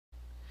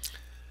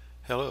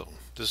Hello,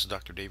 this is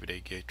Dr. David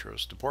A.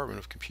 Gaitros, Department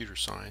of Computer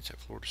Science at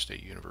Florida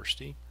State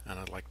University, and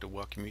I'd like to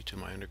welcome you to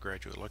my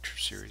undergraduate lecture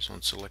series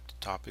on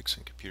selected topics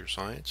in computer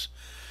science.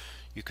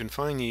 You can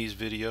find these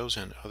videos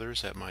and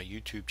others at my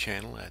YouTube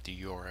channel at the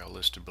URL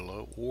listed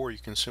below, or you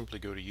can simply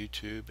go to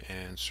YouTube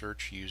and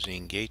search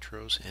using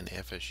Gaitros and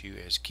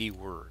FSU as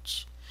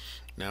keywords.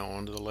 Now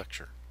on to the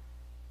lecture.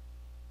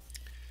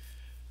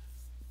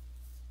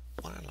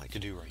 What I'd like to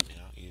do right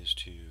now is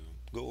to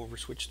go over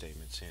switch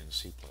statements in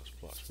C++.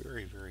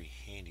 Very, very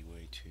handy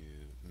way to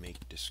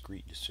make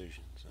discrete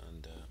decisions,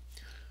 and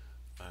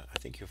I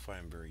think you'll find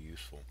them very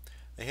useful.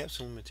 They have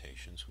some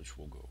limitations, which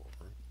we'll go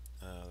over.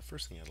 The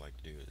first thing I'd like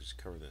to do is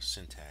cover the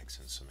syntax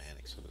and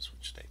semantics of a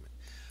switch statement.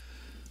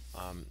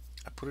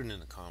 I put it in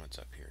the comments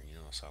up here. You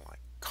notice I like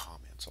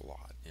comments a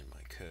lot in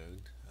my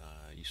code.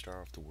 You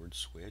start off the word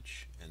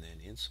switch, and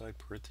then inside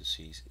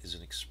parentheses is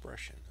an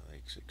expression.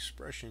 The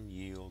expression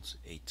yields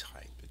a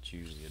type. It's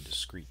usually a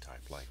discrete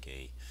type, like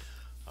a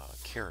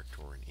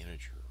character or an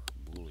integer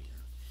or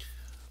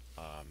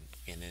boolean.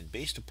 And then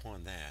based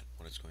upon that,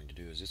 what it's going to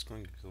do is it's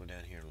going to go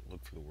down here and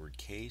look for the word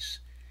case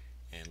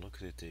and look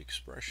at the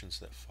expressions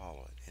that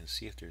follow it and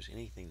see if there's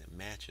anything that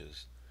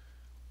matches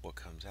what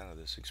comes out of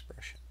this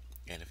expression.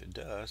 And if it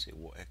does, it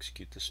will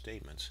execute the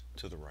statements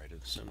to the right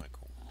of the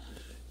semicolon.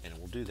 And it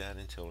will do that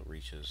until it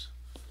reaches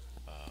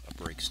a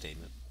break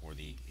statement or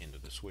the end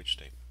of the switch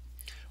statement.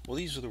 Well,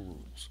 these are the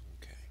rules.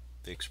 Okay,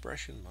 the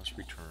expression must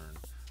return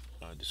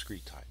a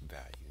discrete type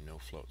value, no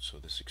float. So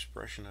this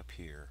expression up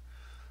here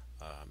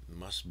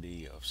must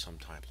be of some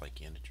type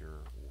like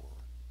integer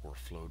or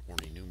float or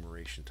an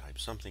enumeration type,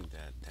 something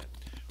that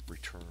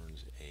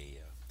returns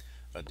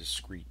a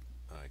discrete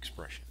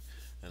expression.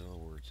 In other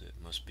words, it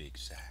must be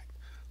exact.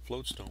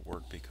 Floats don't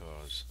work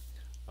because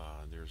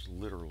there's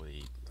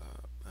literally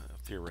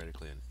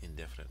theoretically an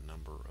indefinite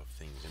number of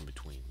things in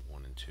between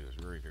 1 and 2.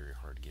 It's very, very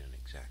hard to get an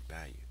exact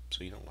value,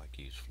 so you don't like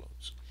to use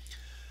floats.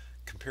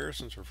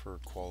 Comparisons are for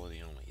quality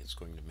only. It's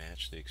going to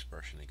match the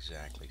expression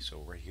exactly.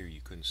 So right here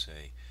you couldn't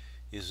say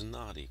is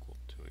not equal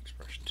to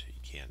expression 2.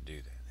 You can't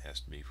do that. It has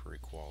to be for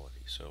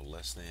equality. So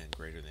less than,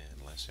 greater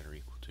than, less than or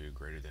equal to,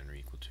 greater than or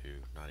equal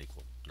to, not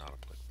equal, not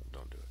applicable.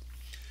 Don't do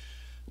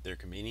it. There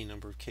can be any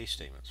number of case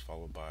statements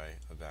followed by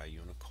a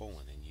value and a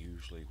colon, and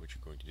usually what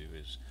you're going to do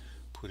is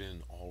put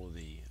in all of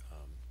the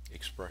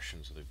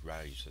expressions of the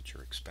values that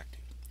you're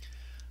expecting.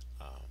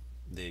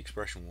 The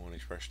expression 1,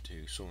 expression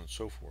 2, so on and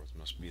so forth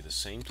must be the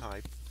same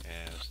type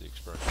as the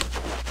expression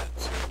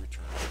that's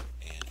returned,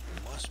 and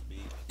it must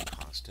be a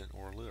constant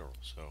or literal.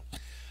 So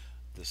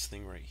this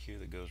thing right here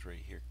that goes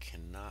right here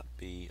cannot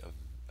be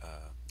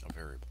a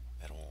variable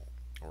at all,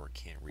 or it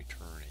can't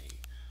return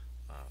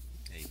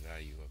a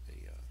value of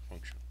a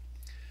function.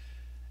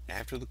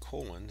 After the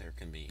colon, there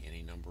can be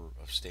any number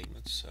of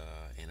statements,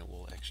 and it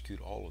will execute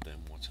all of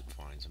them once it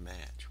finds a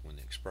match. When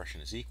the expression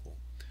is equal,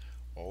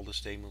 all the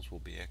statements will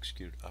be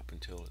executed up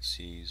until it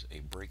sees a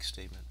break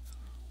statement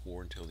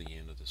or until the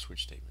end of the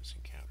switch statement is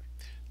encountered.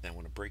 Now,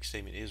 when a break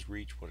statement is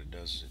reached, what it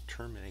does is it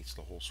terminates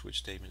the whole switch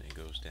statement and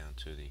goes down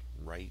to the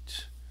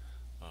right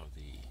of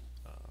the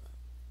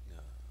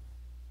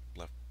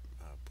left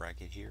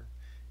bracket here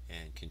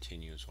and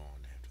continues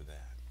on after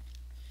that.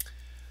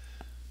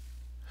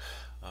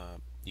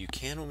 You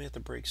can omit the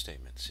break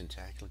statement.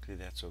 Syntactically,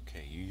 that's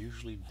okay. You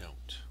usually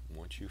don't.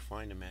 Once you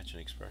find a matching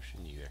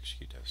expression, you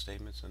execute that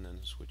statement and then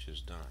the switch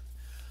is done.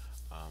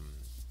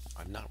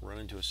 I've not run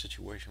into a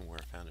situation where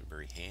I found it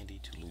very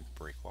handy to leave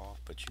break off,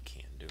 but you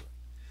can do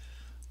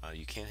it.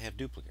 You can't have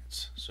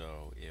duplicates.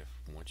 So if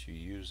once you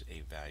use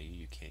a value,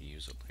 you can't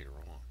use it later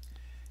on.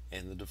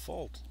 And the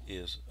default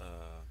is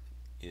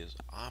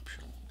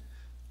optional.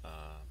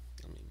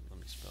 Let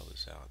me spell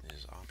this out. It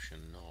is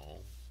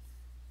optional.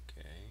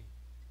 Okay.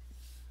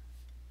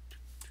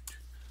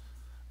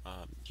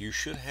 You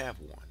should have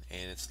one,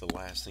 and it's the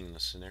last thing in the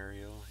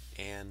scenario,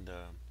 and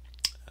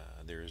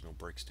there is no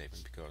break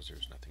statement because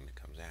there's nothing that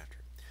comes after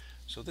it.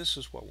 So this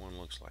is what one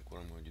looks like.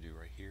 What I'm going to do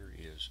right here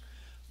is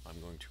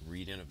I'm going to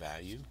read in a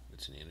value.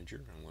 It's an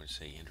integer. I'm going to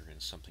say enter in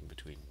something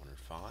between 1 and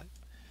 5,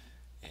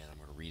 and I'm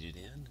going to read it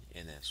in,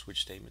 and that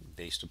switch statement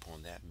based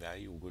upon that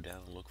value will go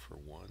down and look for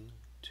 1,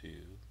 2,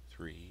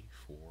 3,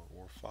 4,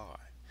 or 5.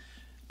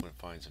 When it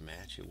finds a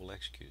match, it will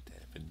execute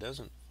that. If it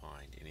doesn't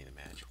find any of the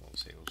match, we'll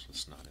say, oh,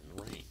 it's not in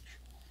the range.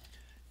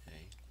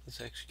 Okay,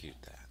 let's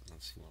execute that.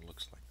 Let's see what it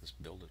looks like. Let's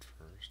build it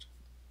first.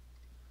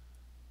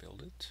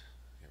 Build it.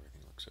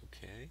 Everything looks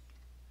okay.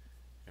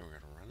 And we're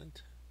going to run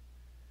it.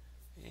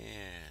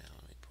 And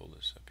let me pull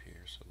this up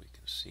here so we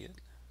can see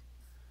it.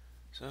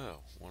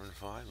 So, 1 and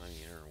 5, let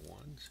me enter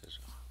 1. It says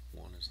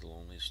 1 is the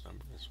loneliest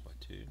number. That's why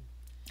 2.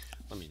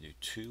 Let me do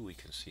 2. We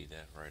can see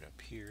that right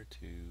up here.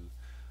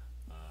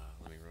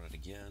 Let me run it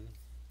again.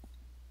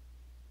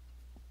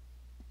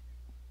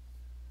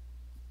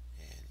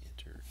 And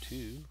enter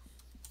 2.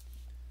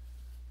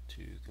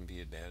 2 can be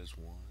as bad as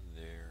 1.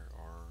 There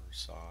are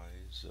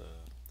size.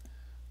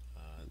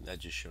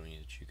 That's just showing you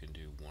that you can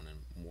do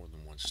more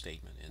than one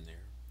statement in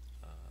there.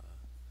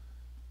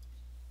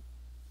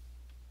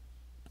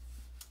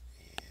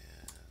 And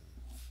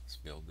let's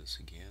build this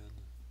again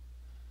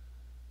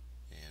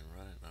and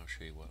run it, and I'll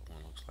show you what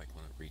one looks like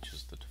when it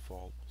reaches the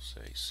default.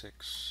 We'll say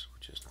 6,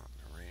 which is not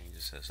in the range.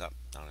 It says up,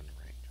 not in the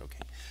range.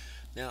 Okay.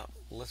 Now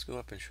let's go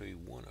up and show you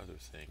one other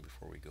thing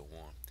before we go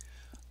on.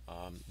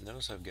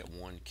 Notice I've got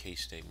one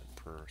case statement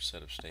per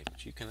set of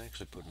statements. You can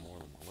actually put more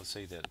than one. Let's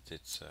say that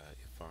it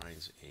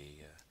finds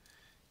a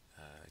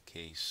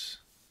case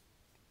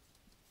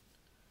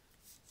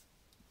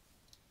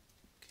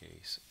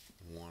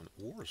 1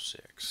 or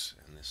 6,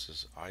 and this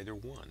is either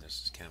one.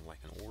 This is kind of like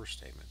an or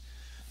statement.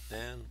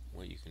 Then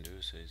what you can do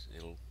is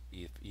it'll,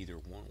 if either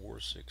 1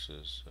 or 6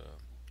 is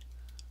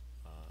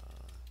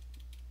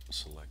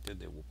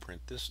selected, it will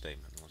print this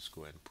statement. Let's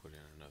go ahead and put in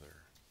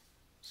another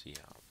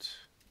cout.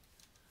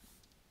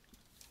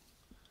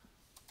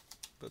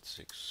 But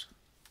 6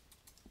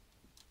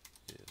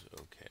 is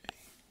okay.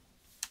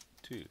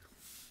 2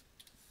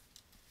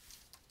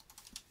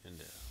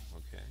 and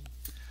okay.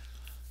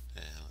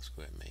 And let's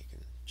go ahead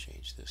and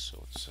change this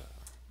so it's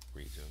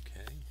reads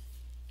okay.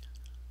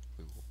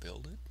 We will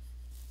build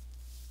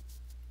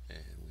it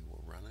and we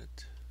will run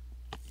it.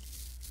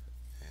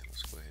 And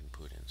let's go ahead and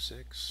put in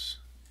 6.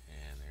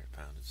 And there,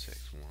 found it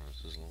 6. 1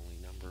 is a lonely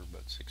number,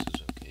 but 6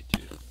 is okay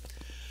too.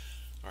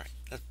 Alright,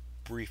 that's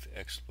a brief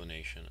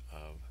explanation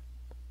of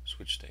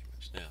switch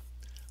statements. Now,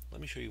 let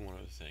me show you one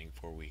other thing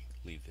before we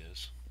leave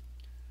this.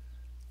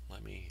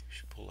 Let me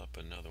pull up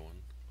another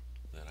one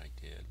that I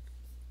did.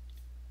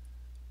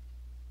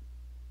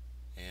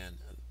 And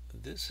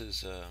this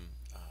is a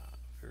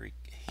very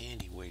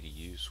handy way to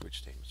use switch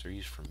statements. They're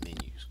used for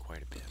menus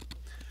quite a bit.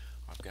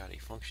 I've got a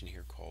function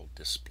here called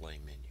display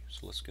menu.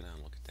 So let's go down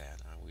and look at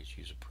that. I always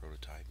use a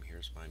prototype. And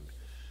here's my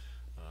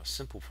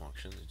simple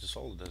function. It just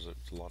all it does is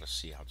a lot of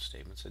cout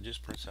statements. It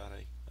just prints out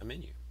a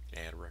menu.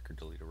 Add a record,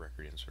 delete a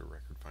record, insert a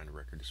record, find a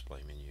record,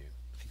 display menu,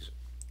 exit.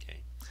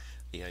 Okay.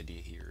 The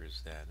idea here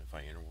is that if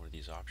I enter one of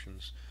these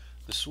options,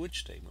 the switch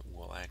statement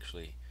will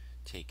actually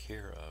take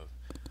care of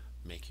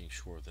making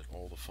sure that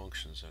all the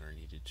functions that are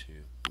needed to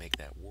make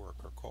that work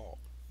are called.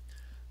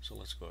 So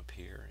let's go up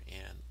here,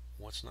 and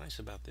what's nice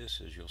about this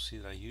is you'll see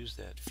that I use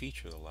that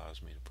feature that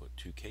allows me to put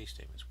 2 case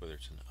statements, whether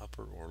it's an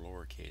upper or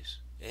lowercase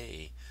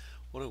a.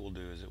 What it will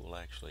do is it will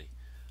actually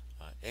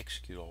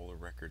execute all the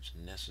records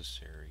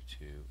necessary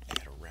to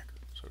add a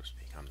record, so to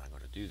speak. I'm not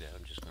going to do that.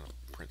 I'm just going to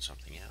print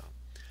something out.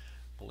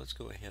 But let's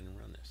go ahead and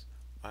run this.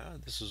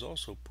 This is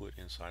also put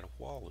inside a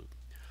while loop.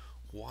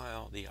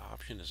 While the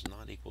option is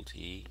not equal to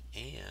e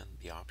and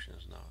the option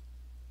is not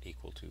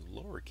equal to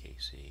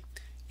lowercase e,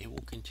 it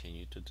will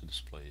continue to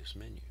display this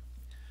menu.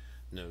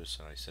 Notice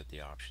that I set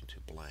the option to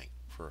blank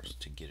first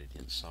to get it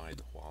inside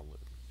the while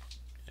loop.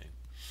 Okay.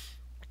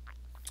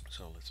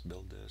 So let's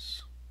build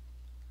this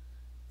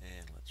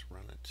and let's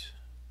run it.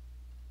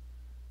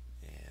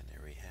 And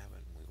there we have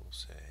it. We will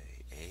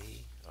say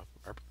a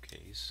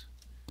uppercase,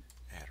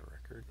 add a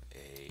record,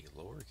 a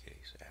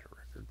lowercase, add a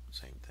record,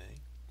 same thing.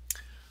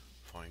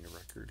 Find a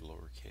record,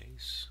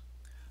 lowercase.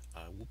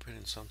 We'll put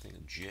in something,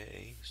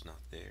 J is not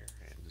there,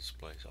 and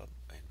displays up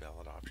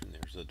invalid option.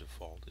 There's the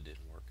default, it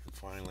didn't work. And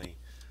finally,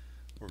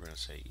 we're going to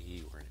say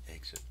E, we're going to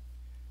exit.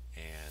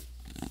 And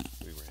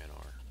we ran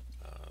our,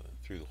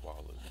 through the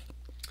while loop.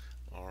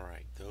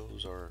 Alright,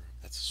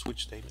 that's a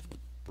switch statement,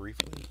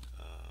 briefly.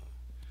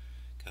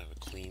 Kind of a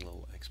clean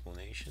little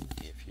explanation.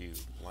 If you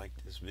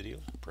liked this video,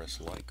 press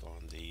like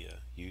on the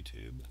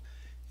YouTube.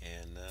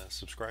 And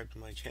subscribe to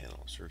my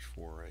channel. Search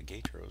for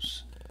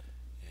Gaitros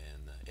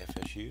and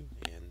FSU,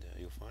 and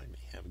you'll find me.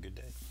 Have a good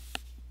day.